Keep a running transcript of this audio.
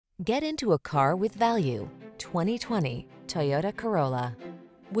Get into a car with value. 2020 Toyota Corolla.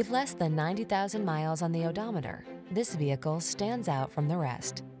 With less than 90,000 miles on the odometer, this vehicle stands out from the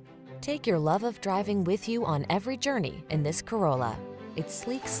rest. Take your love of driving with you on every journey in this Corolla. Its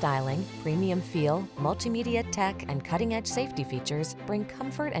sleek styling, premium feel, multimedia tech, and cutting-edge safety features bring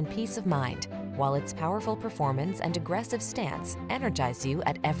comfort and peace of mind, while its powerful performance and aggressive stance energize you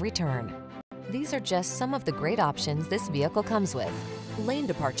at every turn. These are just some of the great options this vehicle comes with: lane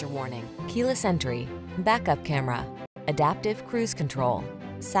departure warning, keyless entry, backup camera, adaptive cruise control,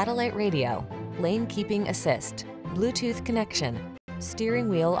 satellite radio, lane keeping assist, Bluetooth connection, steering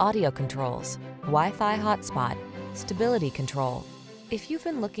wheel audio controls, Wi-Fi hotspot, stability control. If you've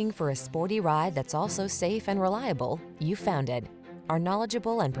been looking for a sporty ride that's also safe and reliable, you found it. Our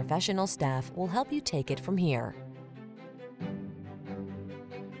knowledgeable and professional staff will help you take it from here.